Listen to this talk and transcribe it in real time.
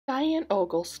Diane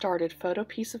Ogle started Photo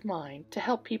Peace of Mind to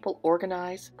help people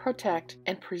organize, protect,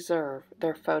 and preserve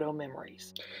their photo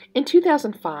memories. In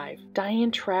 2005,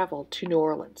 Diane traveled to New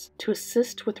Orleans to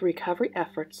assist with recovery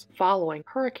efforts following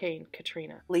Hurricane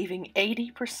Katrina, leaving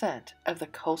 80% of the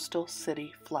coastal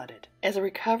city flooded. As a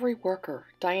recovery worker,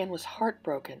 Diane was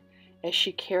heartbroken as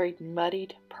she carried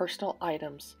muddied personal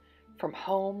items from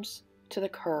homes to the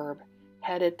curb,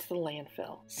 headed to the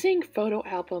landfill. Seeing photo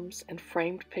albums and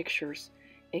framed pictures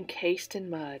encased in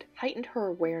mud heightened her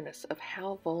awareness of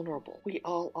how vulnerable we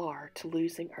all are to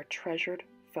losing our treasured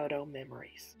photo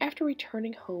memories. After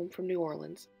returning home from New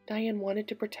Orleans, Diane wanted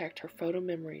to protect her photo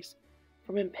memories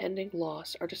from impending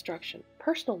loss or destruction.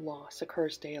 Personal loss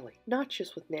occurs daily, not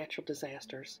just with natural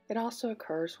disasters. It also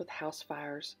occurs with house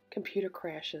fires, computer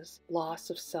crashes, loss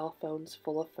of cell phones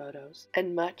full of photos,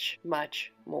 and much,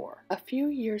 much more. A few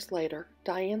years later,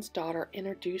 Diane's daughter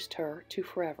introduced her to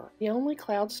Forever, the only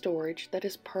cloud storage that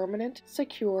is permanent,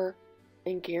 secure,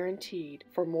 and guaranteed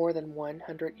for more than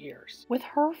 100 years. With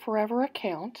her Forever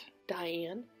account,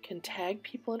 Diane can tag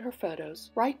people in her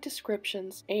photos, write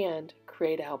descriptions, and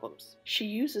create albums. She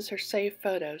uses her saved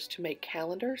photos to make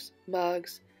calendars,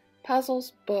 mugs,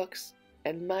 puzzles, books,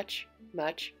 and much,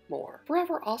 much more.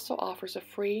 Forever also offers a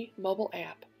free mobile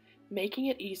app, making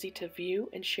it easy to view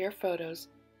and share photos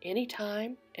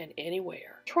anytime and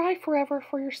anywhere. Try Forever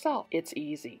for yourself. It's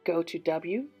easy. Go to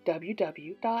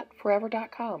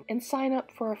www.forever.com and sign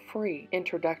up for a free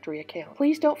introductory account.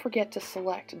 Please don't forget to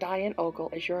select Diane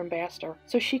Ogle as your ambassador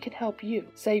so she can help you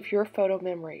save your photo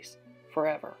memories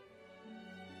forever.